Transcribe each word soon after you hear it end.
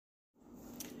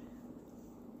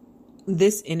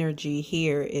This energy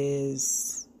here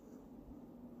is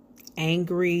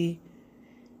angry.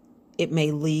 It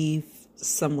may leave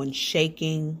someone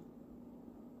shaking.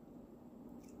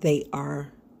 They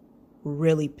are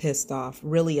really pissed off,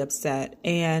 really upset,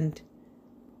 and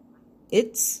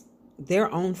it's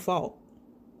their own fault.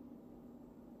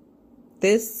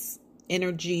 This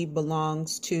energy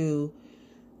belongs to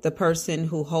the person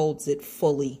who holds it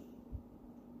fully.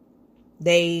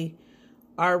 They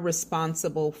are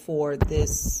responsible for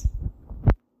this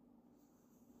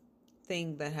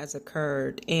thing that has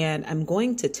occurred. And I'm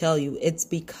going to tell you, it's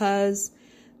because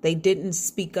they didn't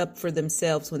speak up for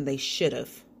themselves when they should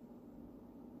have.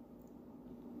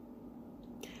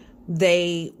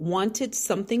 They wanted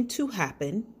something to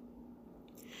happen.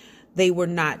 They were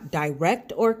not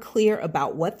direct or clear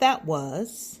about what that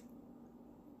was.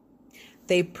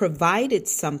 They provided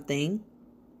something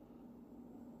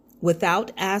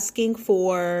without asking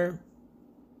for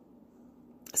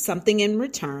something in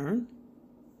return.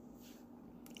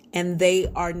 And they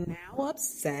are now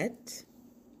upset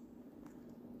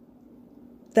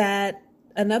that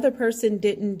another person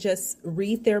didn't just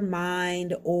read their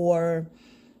mind or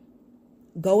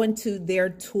go into their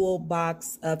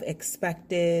toolbox of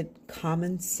expected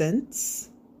common sense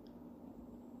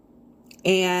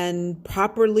and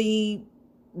properly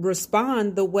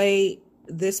respond the way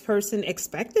this person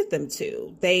expected them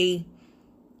to. They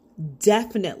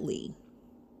definitely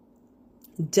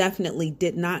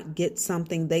did not get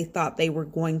something they thought they were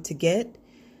going to get,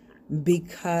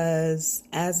 because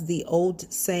as the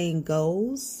old saying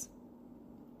goes,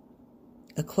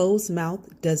 a closed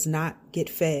mouth does not get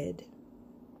fed.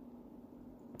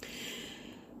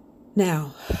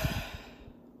 Now,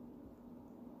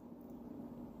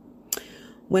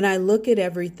 when I look at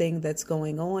everything that's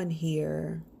going on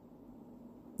here,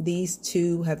 these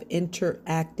two have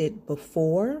interacted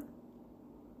before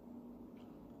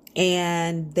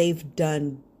and they've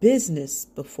done business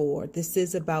before. This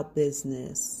is about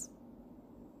business.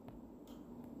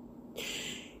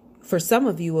 For some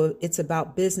of you, it's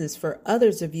about business. For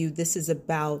others of you, this is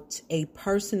about a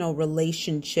personal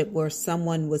relationship where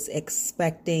someone was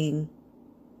expecting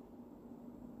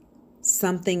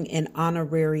something in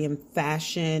honorarium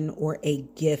fashion or a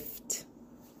gift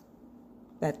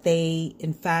that they,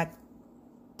 in fact,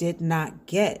 did not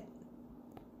get.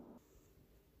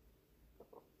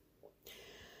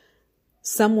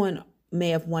 Someone may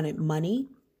have wanted money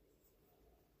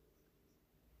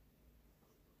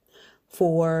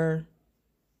for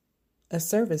a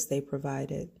service they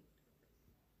provided,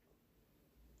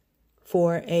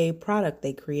 for a product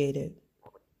they created.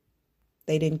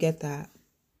 They didn't get that.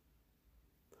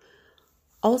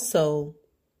 Also,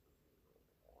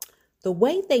 the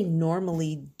way they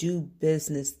normally do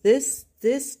business,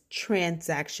 this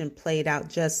transaction played out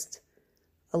just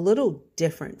a little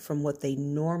different from what they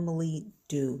normally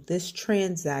do. This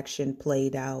transaction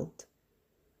played out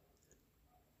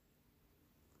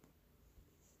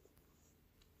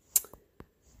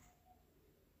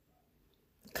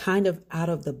kind of out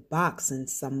of the box in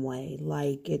some way.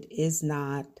 Like, it is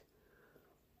not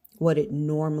what it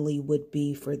normally would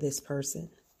be for this person.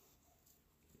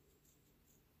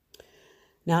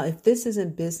 Now, if this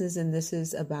isn't business and this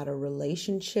is about a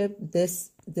relationship,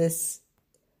 this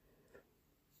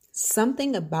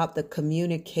something about the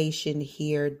communication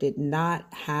here did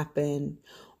not happen,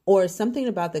 or something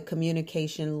about the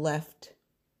communication left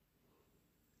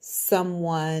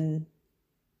someone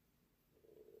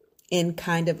in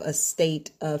kind of a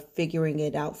state of figuring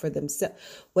it out for themselves.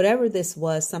 Whatever this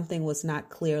was, something was not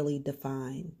clearly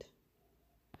defined.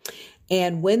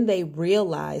 And when they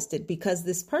realized it, because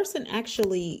this person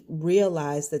actually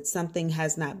realized that something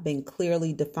has not been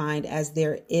clearly defined as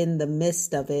they're in the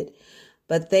midst of it,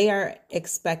 but they are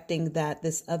expecting that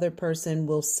this other person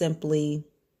will simply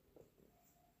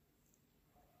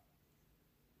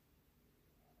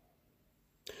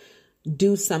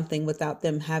do something without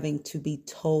them having to be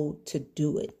told to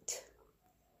do it,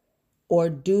 or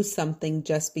do something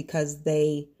just because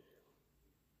they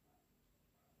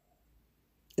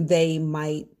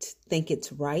might think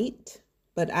it's right.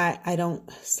 But I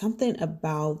don't, something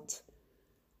about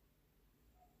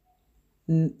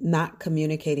not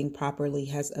communicating properly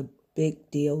has a big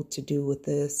deal to do with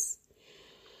this.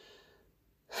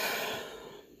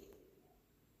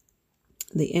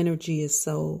 The energy is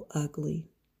so ugly.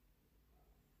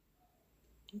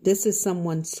 This is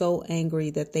someone so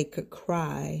angry that they could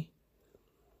cry,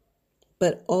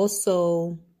 but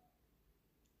also,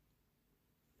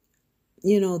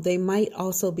 they might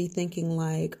also be thinking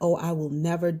like, oh, I will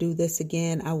never do this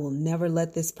again. I will never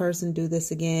let this person do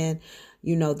this again.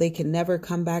 They can never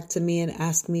come back to me and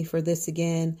ask me for this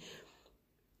again.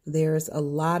 There's a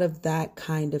lot of that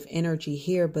kind of energy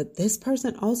here, but this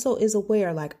person also is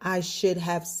aware, like, I should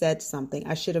have said something.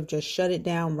 I should have just shut it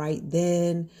down right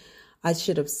then. I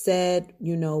should have said,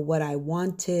 what I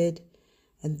wanted,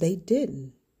 and they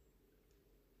didn't.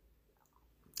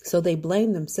 So they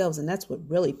blame themselves, and that's what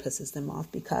really pisses them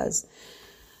off, because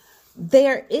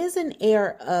there is an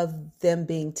air of them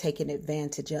being taken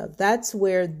advantage of. That's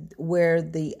where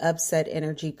the upset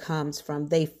energy comes from.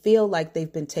 They feel like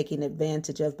they've been taken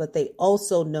advantage of, but they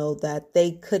also know that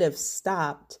they could have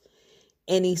stopped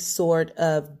any sort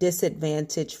of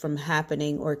disadvantage from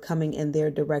happening or coming in their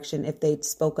direction if they'd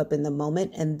spoke up in the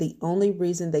moment. And the only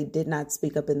reason they did not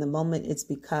speak up in the moment is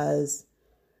because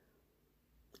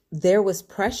there was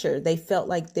pressure. They felt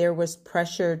like there was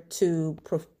pressure to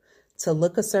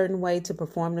look a certain way, to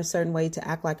perform in a certain way, to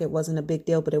act like it wasn't a big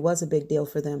deal, but it was a big deal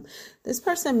for them. This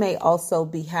person may also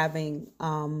be having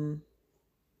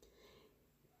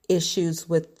issues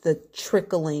with the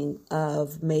trickling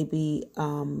of maybe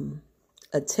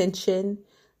attention.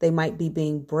 They might be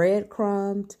being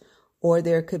breadcrumbed, or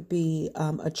there could be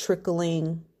a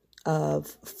trickling of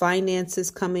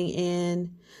finances coming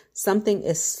in. Something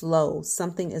is slow.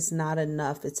 Something is not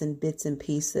enough. It's in bits and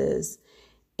pieces.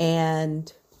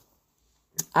 And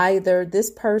either this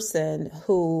person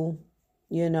who,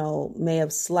 may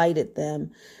have slighted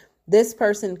them, this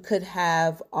person could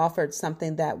have offered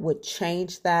something that would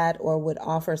change that, or would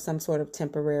offer some sort of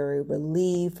temporary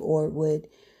relief, or would,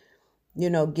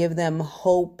 give them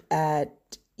hope at,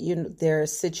 their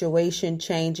situation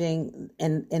changing,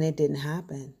 and it didn't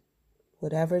happen.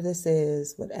 Whatever this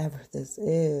is.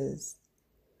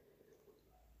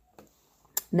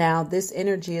 Now, this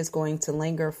energy is going to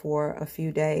linger for a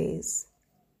few days.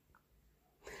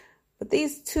 But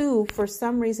these two, for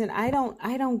some reason, I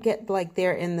don't get like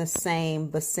they're in the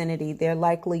same vicinity. They're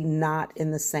likely not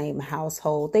in the same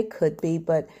household. They could be,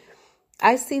 but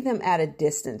I see them at a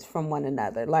distance from one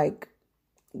another. Like,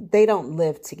 they don't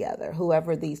live together,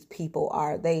 whoever these people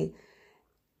are. They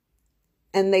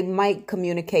might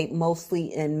communicate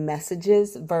mostly in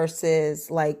messages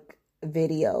versus like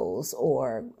videos,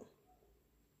 or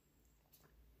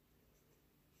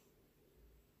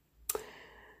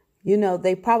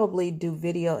they probably do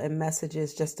video and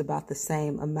messages just about the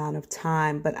same amount of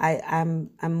time, but I'm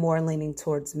more leaning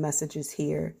towards messages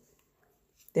here.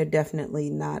 They're definitely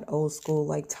not old school,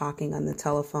 like talking on the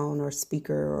telephone or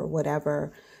speaker or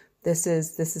whatever. This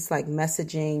is like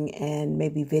messaging and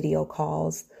maybe video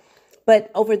calls. But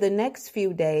over the next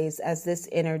few days, as this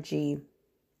energy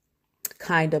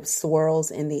kind of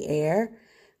swirls in the air,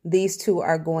 these two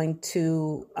are going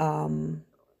to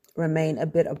remain a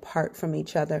bit apart from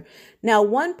each other. Now,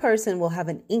 one person will have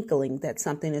an inkling that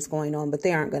something is going on, but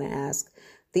they aren't going to ask.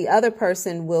 The other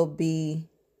person will be,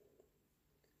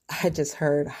 I just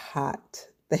heard, hot.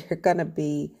 They're going to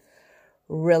be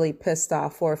really pissed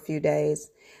off for a few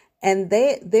days. And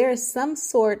there's some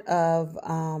sort of,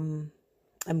 I'm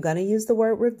going to use the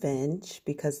word revenge,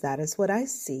 because that is what I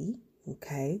see.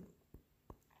 Okay.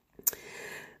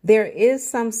 There is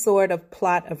some sort of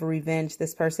plot of revenge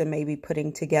this person may be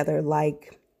putting together,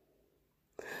 like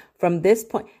from this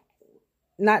point,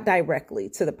 not directly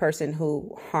to the person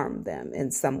who harmed them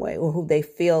in some way, or who they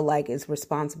feel like is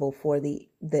responsible for the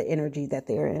energy that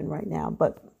they're in right now,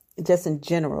 but just in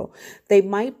general. They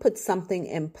might put something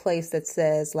in place that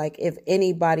says, like, if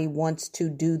anybody wants to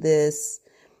do this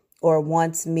or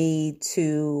wants me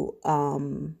to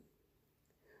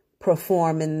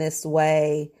perform in this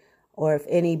way, or if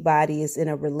anybody is in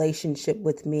a relationship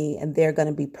with me, and there are going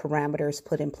to be parameters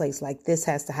put in place, like this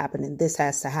has to happen and this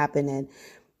has to happen, and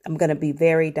I'm going to be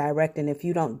very direct. And if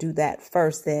you don't do that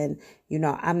first, then,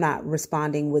 I'm not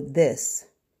responding with this.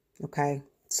 Okay.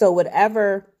 So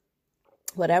whatever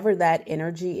that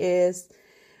energy is,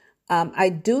 I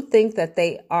do think that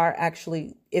they are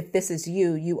actually, if this is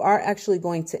you are actually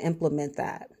going to implement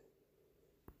that.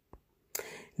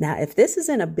 Now, if this is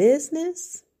in a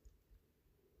business,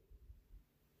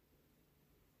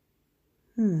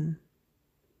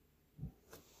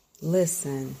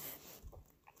 listen,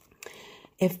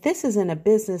 if this is in a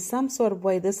business, some sort of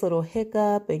way, this little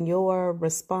hiccup in your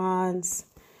response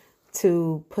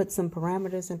to put some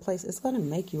parameters in place, it's going to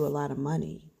make you a lot of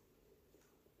money.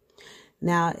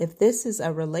 Now, if this is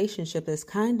a relationship, it's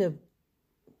kind of,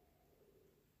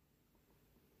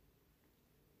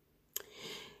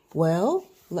 well,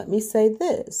 let me say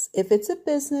this. If it's a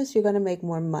business, you're going to make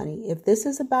more money. If this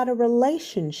is about a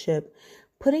relationship,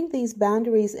 putting these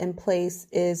boundaries in place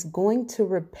is going to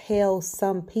repel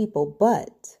some people,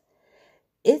 but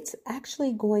it's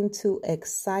actually going to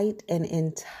excite and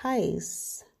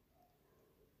entice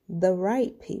the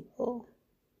right people.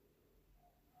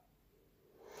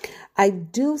 I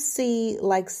do see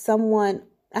like someone,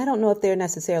 I don't know if they're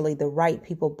necessarily the right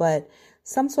people, but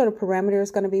some sort of parameter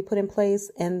is going to be put in place,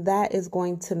 and that is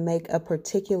going to make a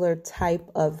particular type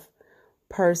of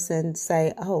person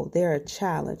say, oh, they're a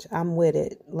challenge. I'm with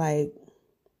it. Like,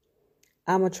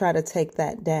 I'm going to try to take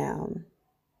that down.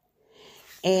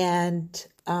 And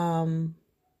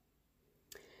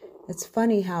it's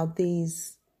funny how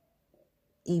these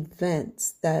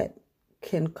events that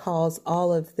can cause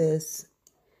all of this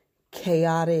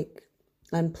chaotic,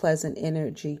 unpleasant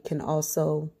energy can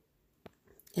also,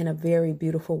 in a very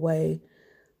beautiful way,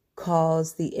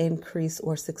 cause the increase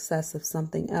or success of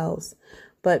something else.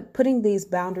 But putting these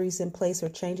boundaries in place or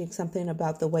changing something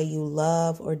about the way you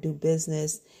love or do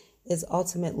business is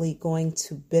ultimately going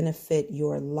to benefit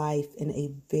your life in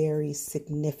a very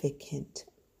significant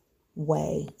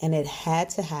way. And it had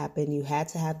to happen. You had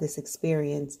to have this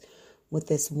experience with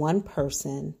this one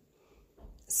person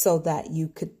so that you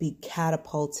could be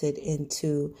catapulted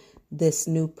into this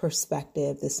new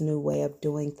perspective, this new way of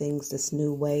doing things, this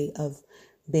new way of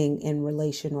being in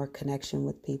relation or connection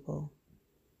with people.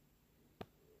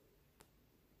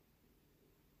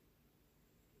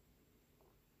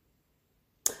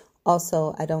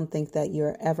 Also, I don't think that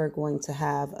you're ever going to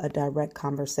have a direct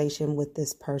conversation with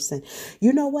this person.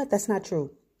 You know what? That's not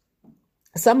true.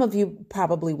 Some of you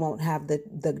probably won't have the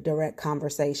direct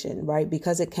conversation, right?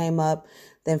 Because it came up,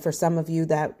 then for some of you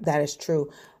that is true.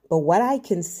 But what I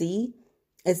can see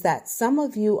is that some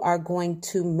of you are going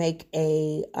to make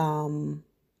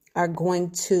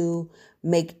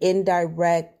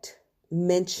indirect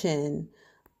mention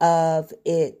of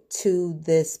it to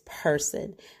this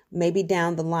person. Maybe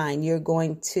down the line, you're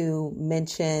going to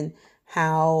mention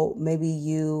how maybe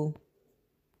you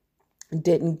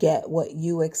didn't get what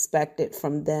you expected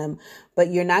from them, but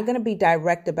you're not going to be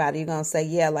direct about it. You're going to say,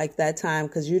 yeah, like that time,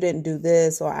 because you didn't do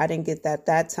this, or I didn't get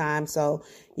that time. So,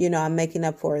 I'm making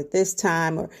up for it this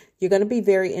time, or you're going to be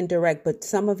very indirect, but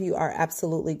some of you are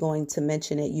absolutely going to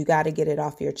mention it. You got to get it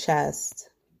off your chest.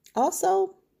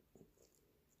 Also,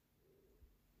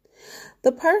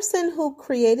 the person who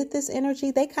created this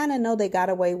energy, they kind of know they got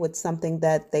away with something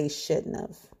that they shouldn't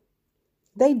have.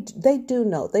 They do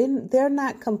know. They're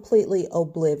not completely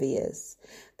oblivious.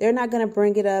 They're not going to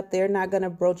bring it up. They're not going to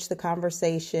broach the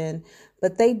conversation,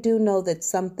 but they do know that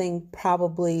something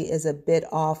probably is a bit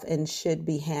off and should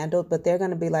be handled, but they're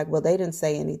going to be like, well, they didn't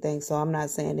say anything, so I'm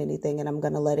not saying anything and I'm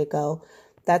going to let it go.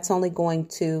 That's only going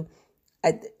to,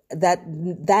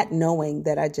 that knowing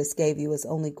that I just gave you is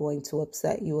only going to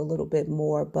upset you a little bit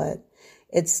more, but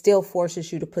it still forces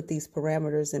you to put these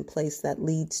parameters in place that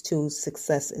leads to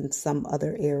success in some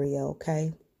other area,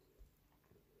 okay?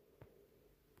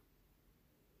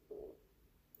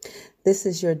 This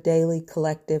is your daily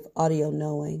collective audio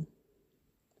knowing.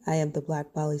 I am the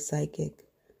Black Bali Psychic.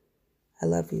 I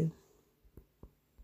love you.